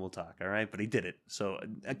Bond and then we'll talk, all right? But he did it. So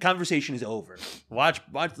a conversation is over. Watch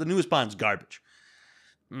the newest Bond's garbage.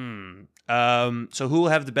 So who will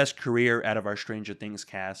have the best career out of our Stranger Things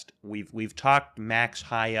cast? We've talked Max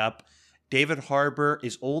high up. David Harbour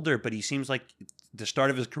is older, but he seems like the start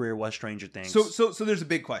of his career was Stranger Things. So there's a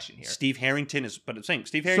big question here. Steve Harrington is, but I'm saying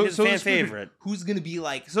Steve Harrington is a fan favorite. Who's going to be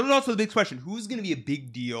like? So there's also the big question: who's going to be a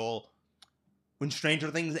big deal when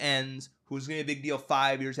Stranger Things ends? Who's going to be a big deal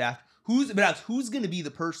 5 years after? Who's going to be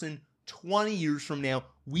the person 20 years from now?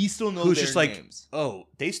 We still know who's their just like, names. oh,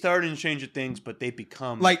 they started in Stranger Things, but they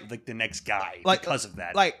become like the next guy because of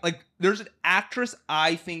that. Like there's an actress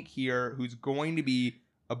I think here who's going to be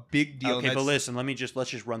a big deal. Okay, but listen, let's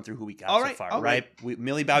just run through who we got so far, all right?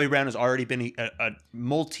 Millie Bobby Brown has already been a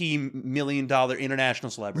multi-million-dollar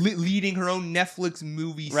international celebrity, leading her own Netflix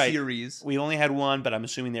movie series. We only had one, but I'm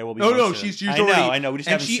assuming there will be. No, she's already. I know. We just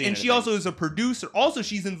haven't seen it. And she also is a producer. Also,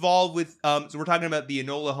 she's involved with. So we're talking about the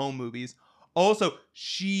Enola Holmes movies. Also,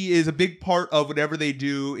 she is a big part of whatever they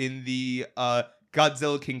do in the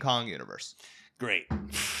Godzilla King Kong universe. Great.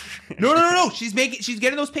 No. She's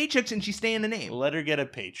getting those paychecks and she's staying the name. Let her get a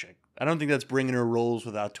paycheck. I don't think that's bringing her roles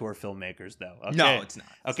with auteur filmmakers, though. Okay? No, it's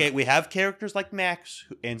not. We have characters like Max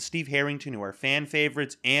and Steve Harrington who are fan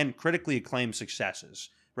favorites and critically acclaimed successes,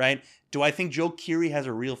 right? Do I think Joe Keery has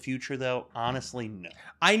a real future, though? Honestly, no.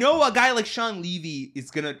 I know a guy like Sean Levy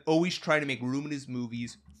is going to always try to make room in his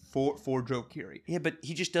movies for Joe Keery. Yeah, but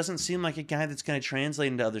he just doesn't seem like a guy that's going to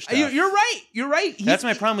translate into other stuff. You're right. That's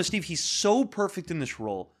my problem with Steve. He's so perfect in this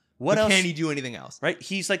role. What else? Can he do anything else? Right?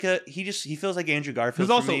 He's like he feels like Andrew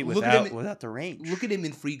Garfield for me without the range. Look at him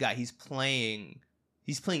in Free Guy. He's playing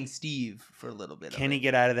Steve for a little bit. Can he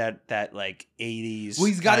get out of that like 80s? Well,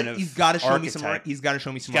 he's got to show me some range. He's got to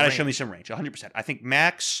show me some range. Got to show me some range. 100%. I think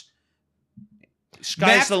Max.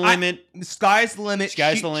 Sky's the limit. Sky's the limit.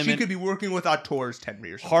 She could be working with auteurs 10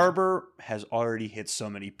 years. Harbor has already hit so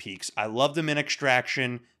many peaks. I loved him in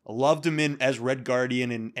Extraction. I loved him as Red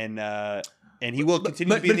Guardian, and he will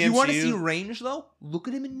continue to be in the MCU. But if you want to see range, though, look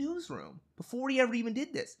at him in Newsroom before he ever even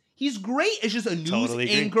did this. He's great as just a news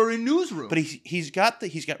anchor in Newsroom. But he's got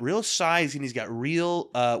real size and he's got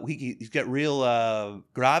real gravitas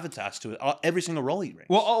to it. Every single role he brings.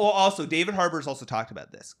 Well, also David Harbour's also talked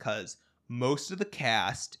about this because most of the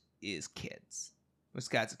cast is kids. Most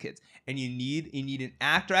cast is kids, and you need an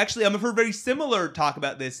actor. Actually, I've heard very similar talk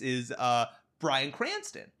about this. Is Bryan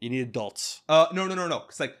Cranston. You need adults. No.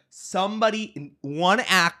 It's like one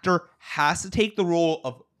actor has to take the role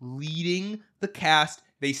of leading the cast.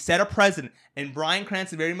 They set a precedent. And Bryan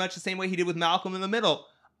Cranston, very much the same way he did with Malcolm in the Middle,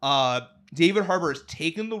 David Harbour has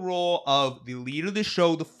taken the role of the leader of the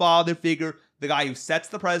show, the father figure, the guy who sets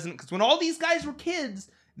the precedent. Because when all these guys were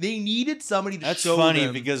kids, they needed somebody to show them. That's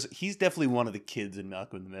funny because he's definitely one of the kids in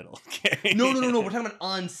Malcolm in the Middle. No. We're talking about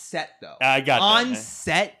on set, though. I got that. On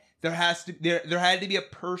set. There had to be a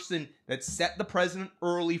person that set the precedent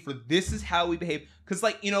early for this is how we behave. Because,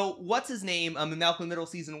 what's his name? In Malcolm in the Middle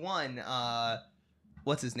season 1,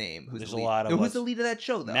 what's his name? Who's the lead of that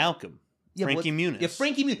show, though? Malcolm. Yeah, Frankie Muniz. Yeah,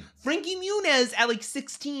 Frankie Muniz. Frankie Muniz at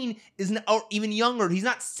 16 or even younger. He's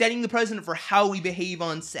not setting the precedent for how we behave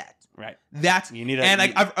on set. Right.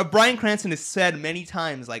 Bryan Cranston has said many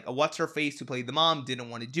times, what's her face who played the mom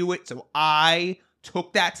didn't want to do it, so I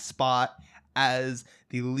took that spot as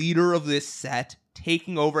the leader of this set,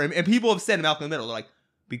 taking over. And people have said in Malcolm in the Middle, they're like,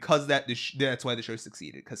 because that's why the show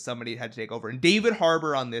succeeded, because somebody had to take over. And David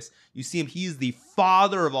Harbour on this, you see him, he's the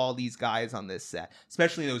father of all these guys on this set,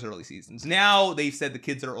 especially in those early seasons. Now they've said the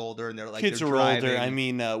kids are older and they're like, kids are older. I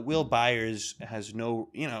mean, Will Byers has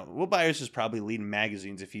Will Byers is probably leading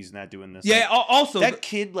magazines if he's not doing this. Yeah, also that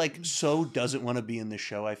kid so doesn't want to be in the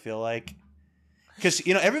show, I feel like. Because,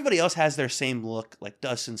 everybody else has their same look. Like,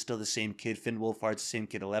 Dustin's still the same kid. Finn Wolfhard's the same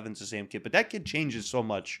kid. Eleven's the same kid. But that kid changes so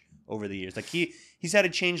much over the years. Like, he's had to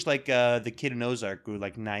change, the kid in Ozark grew,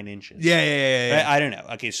 9 inches. Yeah. I don't know.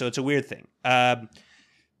 Okay, so it's a weird thing.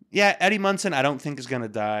 Eddie Munson, I don't think is going to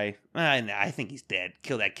die. I think he's dead.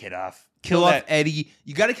 Kill that kid off. Kill off Eddie.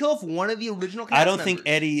 You got to kill off one of the original cast I don't think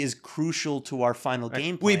Eddie is crucial to our final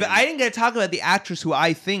game plan. Wait, but I didn't get to talk about the actress who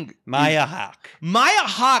I think... Maya Hawke. Maya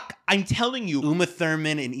Hawke, I'm telling you... Uma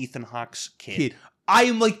Thurman and Ethan Hawke's kid. I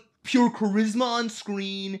am pure charisma on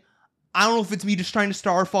screen. I don't know if it's me just trying to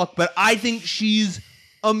star fuck, but I think she's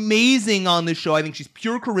amazing on this show. I think she's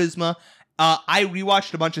pure charisma. I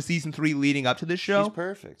rewatched a bunch of season 3 leading up to this show. She's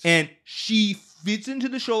perfect. And she fits into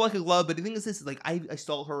the show like a glove, but the thing is this, I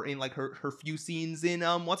saw her in her few scenes in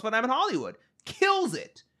Once Upon a Time in Hollywood. Kills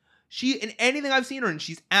it. She, in anything I've seen her in,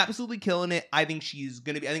 she's absolutely killing it. I think she's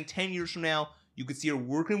going to be, 10 years from now, you could see her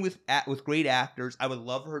working with great actors. I would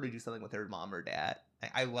love for her to do something with her mom or dad.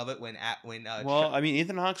 I love it when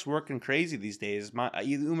Ethan Hawke's working crazy these days.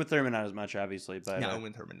 Uma Thurman not as much, obviously, but no, Uma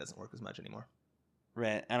Thurman doesn't work as much anymore.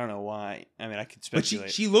 Right. I don't know why. I mean, I could But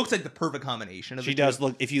speculate. she looks like the perfect combination of She the does two.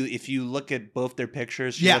 look. If you look at both their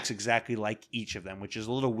pictures, she Yeah. looks exactly like each of them, which is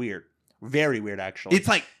a little weird. Very weird, actually. It's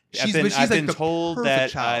like I've she's been like the told perfect that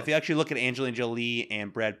child. if you actually look at Angelina Jolie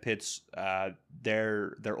and Brad Pitt's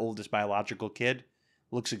their oldest biological kid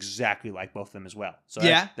looks exactly like both of them as well. So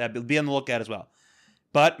Yeah. that be on the lookout as well.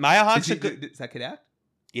 But Maya Hawke's a good. Does that kid act?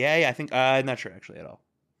 Yeah, I think I'm not sure actually at all.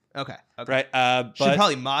 Okay. Right. Should But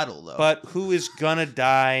probably model though. but who is gonna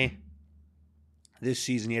die this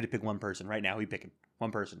season? You had to pick one person right now. Who you picking?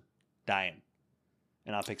 One person dying,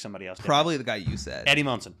 and I'll pick somebody else. probably the guy you said. Eddie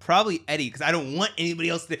Munson. Probably Eddie, because I don't want anybody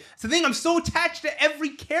else to. It's the thing. I'm so attached to every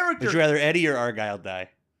character. Would you rather Eddie or Argyle die?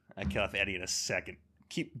 I kill off Eddie in a second.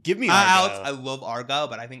 Give me Alex, Argyle. I love Argyle,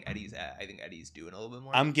 but I think Eddie's doing a little bit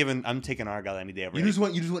more. I'm taking Argyle any day of you just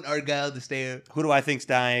want Argyle to stay. Who do I think's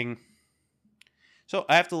dying? So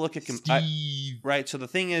I have to look at Steve. right. So the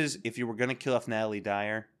thing is, if you were gonna kill off Natalie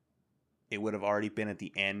Dyer, it would have already been at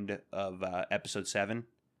the end of episode 7.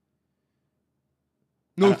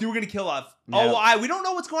 No, if you were gonna kill off. No. We don't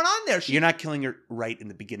know what's going on there. You're not killing her right in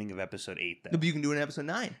the beginning of episode 8. No, Though. but you can do it in episode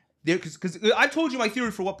 9. Because I told you my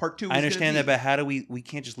theory for what part 2 was I understand gonna that, but how do we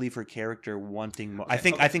can't just leave her character wanting more? be. I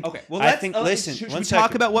think. Okay. Well, I think. Listen, should one we second.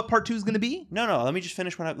 talk about what part 2 is going to be? No. Let me just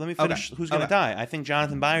finish. Let me finish. Who's gonna Okay. die? I think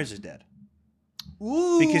Jonathan Byers is dead.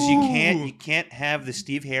 Ooh. Because you can't have the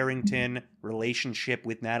Steve Harrington relationship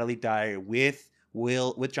with Natalie Dyer with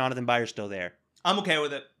Jonathan Byers still there. I'm okay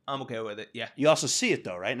with it. Yeah. You also see it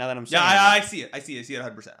though, right? Now that I'm saying, Yeah, I see it. I see it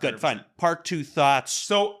 100%. good, 100%. fine. Part 2 thoughts.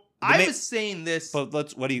 So I was saying this. But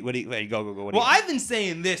let's. What do you? Wait, go. What do Well, you? I've been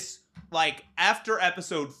saying this like after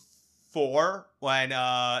episode 4 when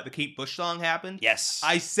the Kate Bush song happened. Yes.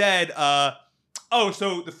 I said,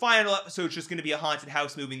 so the final episode is just going to be a haunted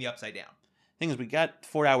house moving the upside down. Thing is, we got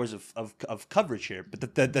 4 hours of coverage here, but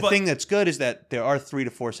the thing that's good is that there are 3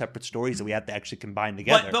 to 4 separate stories that we have to actually combine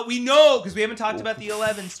together. But we know, because we haven't talked about the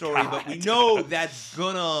 11 story, but we God. know that's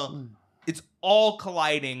gonna, it's all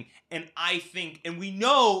colliding, and I think, and we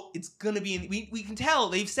know it's gonna be, we can tell,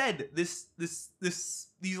 they've said these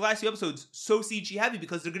last few episodes so CG heavy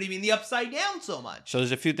because they're gonna be in the upside down so much. So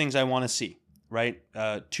there's a few things I want to see, right?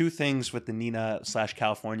 2 things with the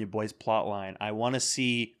Nina/California Boys plot line. I want to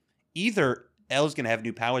see either Elle's going to have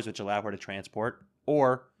new powers which allow her to transport,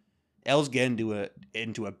 or Elle's getting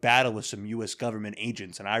into a battle with some U.S. government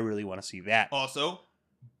agents, and I really want to see that. Also,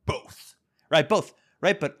 both. Right, both.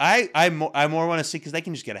 Right, but I more want to see, because they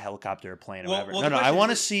can just get a helicopter or plane or whatever. Well, No, the I question want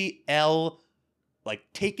to is- see Elle like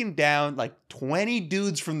taking down like 20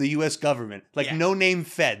 dudes from the U.S. government, like Yeah. no-name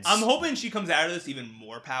feds. I'm hoping she comes out of this even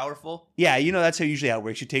more powerful. Yeah, that's how usually how it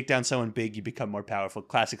works. You take down someone big, you become more powerful.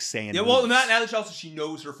 Classic Saiyan. Yeah, move. well, now that she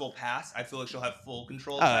knows her full past, I feel like she'll have full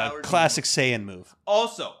control of powers. Classic Saiyan move.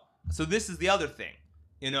 Also, so this is the other thing.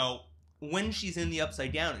 When she's in the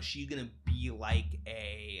upside down, is she gonna be like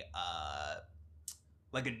a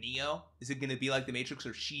Neo? Is it gonna be like the Matrix,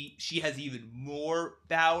 or she has even more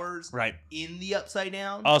powers Right. in the upside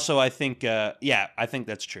down? Also, I think, I think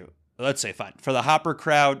that's true. Let's say fine. For the Hopper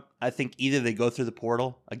crowd, I think either they go through the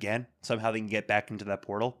portal again, somehow they can get back into that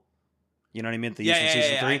portal. You know what I mean? They use in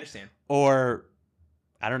season 3. I understand. Or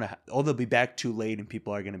I don't know. They'll be back too late, and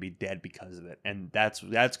people are going to be dead because of it, and that's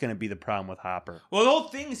going to be the problem with Hopper. Well, the whole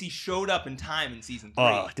thing is he showed up in time in season 3.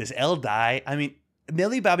 Oh, does Elle die? I mean,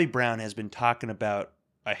 Millie Bobby Brown has been talking about,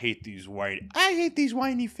 I hate these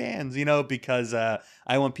whiny fans, because I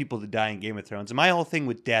want people to die in Game of Thrones. And my whole thing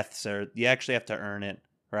with deaths are you actually have to earn it,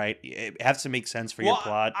 right? It has to make sense for your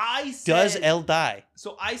plot. Does Elle die?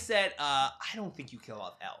 So I said, I don't think you kill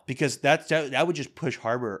off Elle. Because that would just push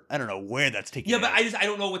Harbor. I don't know where that's taking. Yeah, but I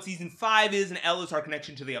don't know what season 5 is, and Elle is our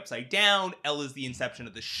connection to the Upside Down. Elle is the inception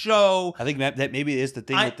of the show. I think that maybe is the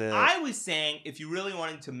thing with the I was saying, if you really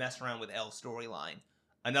wanted to mess around with Elle's storyline,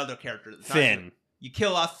 another character that's not Finn. good, you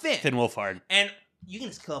kill off Finn. Finn Wolfhard. And you can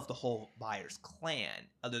just kill off the whole Byers clan,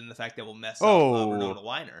 other than the fact that we'll mess Oh. up Winona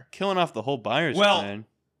Weiner. Killing off the whole Byers Well, clan.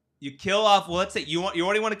 You kill off. Well, let's say you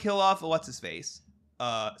already want to kill off what's his face.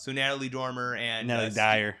 So Natalie Dormer and Natalie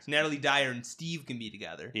Dyer. So Natalie Dyer and Steve can be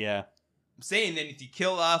together. Yeah. I'm saying then if you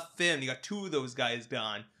kill off Finn, you got 2 of those guys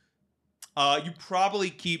gone. You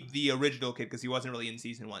probably keep the original kid because he wasn't really in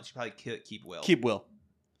season 1. So you probably keep Will. Keep Will.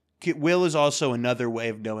 Will is also another way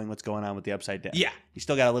of knowing what's going on with the Upside Down. Yeah. He's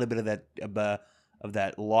still got a little bit of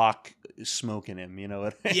that Locke smoke in him. You know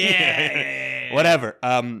what? Yeah. Whatever.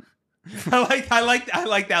 I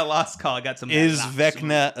like that Lost call. I got some. Is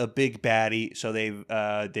Vecna a big baddie? So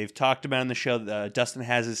they've talked about on the show. Dustin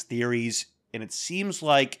has his theories, and it seems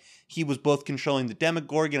like he was both controlling the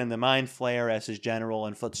Demogorgon and the Mind Flayer as his general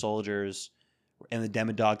and foot soldiers, and the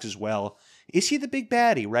Demodogs as well. Is he the big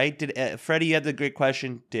baddie, right? Did Freddie, you had the great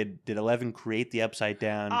question. Did 11 create the Upside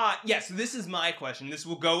Down? Yeah, so this is my question. This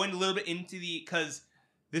will go in a little bit into because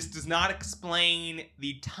this does not explain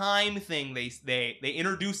the time thing. They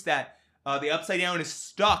introduced that the Upside Down is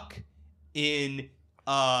stuck in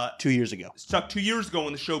 2 years ago. Stuck 2 years ago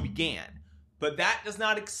when the show began. But that does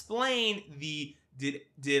not explain did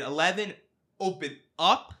 11 open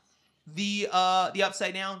up the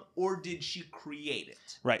Upside Down, or did she create it?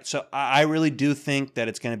 Right. So I really do think that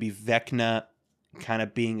it's going to be Vecna kind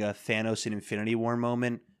of being a Thanos in Infinity War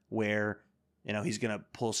moment where, he's going to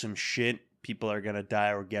pull some shit. People are going to die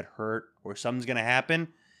or get hurt or something's going to happen.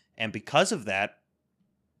 And because of that,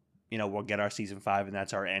 we'll get our season 5 and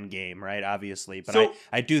that's our end game, right? Obviously. But so,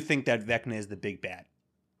 I do think that Vecna is the big bad.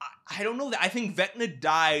 I don't know that. I think Vecna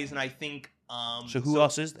dies, and I think... so who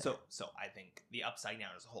else is there? So I think the Upside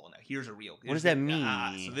Down as a whole. Now, here's a real... What does that mean?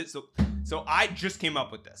 So I just came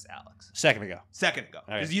up with this, Alex. Second ago.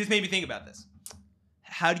 Because you just made me think about this.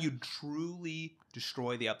 How do you truly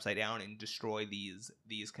destroy the Upside Down and destroy these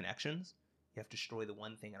connections? You have to destroy the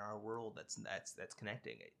one thing in our world that's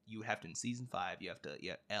connecting it. You have to, in season 5,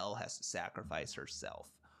 Elle has to sacrifice herself,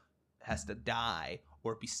 has to die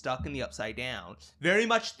or be stuck in the Upside Down. Very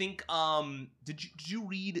much think. Did you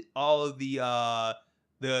read all of the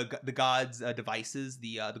gods' devices,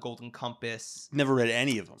 the Golden Compass? Never read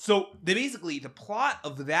any of them. So basically the plot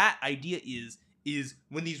of that idea is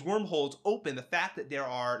when these wormholes open, the fact that there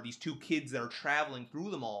are these two kids that are traveling through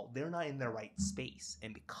them all, they're not in their right space,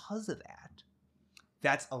 and because of that,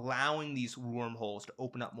 that's allowing these wormholes to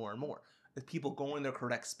open up more and more. If people go in their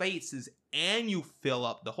correct spaces and you fill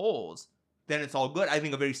up the holes, then it's all good. I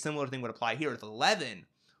think a very similar thing would apply here. If 11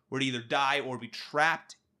 were to either die or be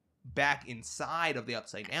trapped back inside of the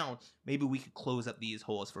Upside Down, maybe we could close up these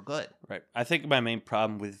holes for good. Right. I think my main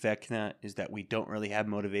problem with Vecna is that we don't really have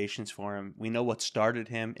motivations for him. We know what started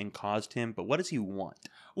him and caused him, but what does he want?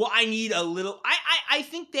 Well, I need a little... I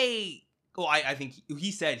think they... Well, I think he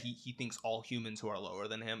said he thinks all humans who are lower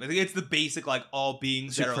than him. I think it's the basic, all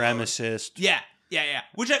beings that are supremacist. Yeah.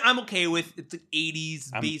 Which I'm okay with. It's like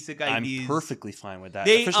 80s basic ideas. I'm perfectly fine with that.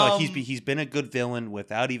 First of all, he's been a good villain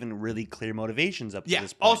without even really clear motivations up to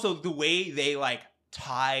this point. Also, the way they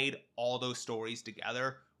tied all those stories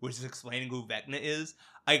together, which is explaining who Vecna is.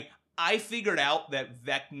 I figured out that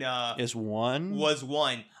Vecna was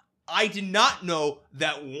one. I did not know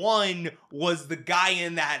that one was the guy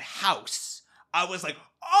in that house. I was like,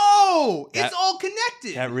 it's all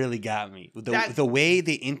connected. That really got me. The way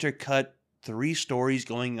they intercut 3 stories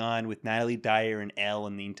going on with Natalie Dyer and Elle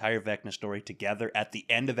and the entire Vecna story together at the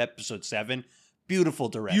end of episode 7. Beautiful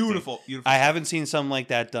directing. Beautiful. I haven't seen something like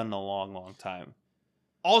that done in a long, long time.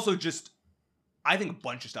 Also, I think a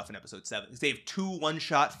bunch of stuff in episode 7. They have 2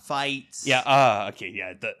 one-shot fights. Yeah. Okay.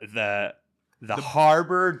 Yeah. The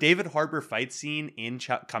David Harbour fight scene in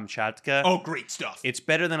Kamchatka. Oh, great stuff. It's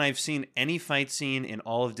better than I've seen any fight scene in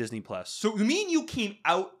all of Disney+. So you mean you came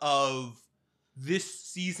out of this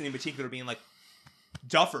season in particular being like,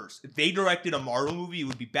 Duffers, if they directed a Marvel movie, it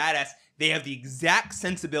would be badass. They have the exact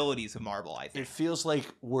sensibilities of Marvel, I think. It feels like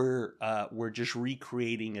we're just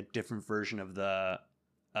recreating a different version of the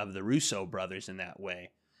Russo brothers in that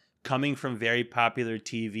way. Coming from very popular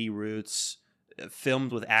TV roots,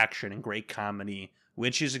 filmed with action and great comedy,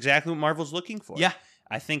 which is exactly what Marvel's looking for. Yeah.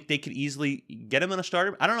 I think they could easily get him in a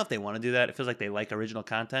starter. I don't know if they want to do that. It feels like they like original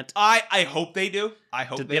content. I hope they do. I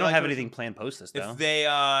hope they don't have anything planned post this though. If they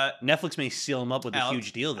Netflix may seal them up with a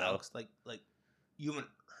huge deal though. Alex, you haven't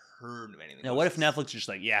heard of anything. Now, what if Netflix is just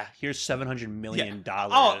here's $700 million?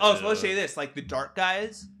 So let's say this, the Dark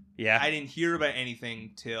guys. Yeah. I didn't hear about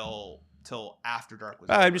anything till after Dark was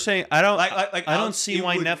over. I'm just saying I don't I don't Alex, see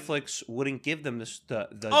why Netflix wouldn't give them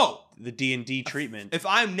the D&D treatment. If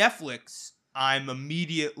I'm Netflix, I'm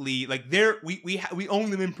immediately we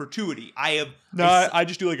own them in perpetuity. I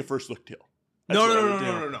just do a first look deal.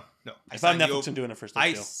 No. If I'm Netflix, I'm doing a first look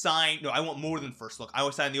deal. I want more than first look. I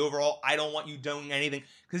would sign the overall. I don't want you doing anything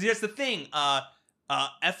because here's the thing.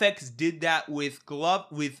 FX did that with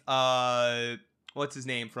what's his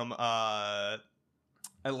name from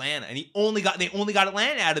Atlanta, and they only got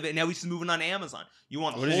Atlanta out of it. And now he's just moving on to Amazon.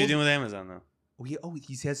 What is he doing with Amazon though? He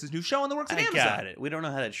has his new show in the works at Amazon. Got it. We don't know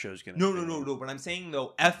how that show's gonna. No. But I'm saying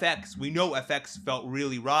though, FX. We know FX felt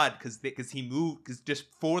really rod because he moved just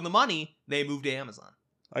for the money they moved to Amazon.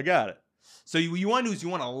 I got it. So you want to do is you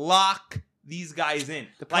want to lock these guys in.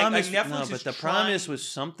 The problem the problem is with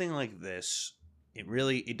something like this,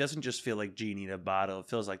 it doesn't just feel like Genie in a bottle. It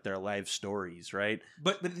feels like they're live stories, right?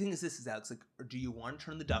 But the thing is, Alex. Do you want to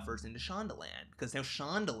turn the Duffers into Shondaland? Because now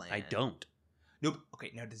Shondaland. I don't. No,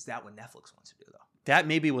 okay, now does that what Netflix wants to do though? That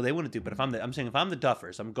may be what they want to do, but I'm saying if I'm the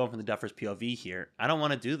Duffers, I'm going from the Duffers POV here. I don't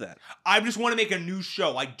want to do that. I just want to make a new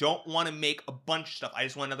show. I don't want to make a bunch of stuff. I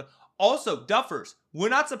just want another. Also, Duffers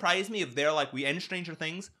would not surprise me if they're like, we end Stranger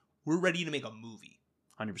Things. We're ready to make a movie.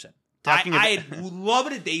 100%. I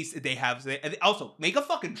love it if they have. And also, make a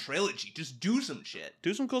fucking trilogy. Just do some shit.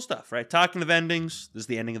 Do some cool stuff, right? Talking of endings. This is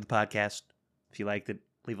the ending of the podcast. If you liked it,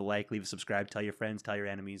 leave a like, leave a subscribe, tell your friends, tell your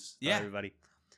enemies, tell everybody.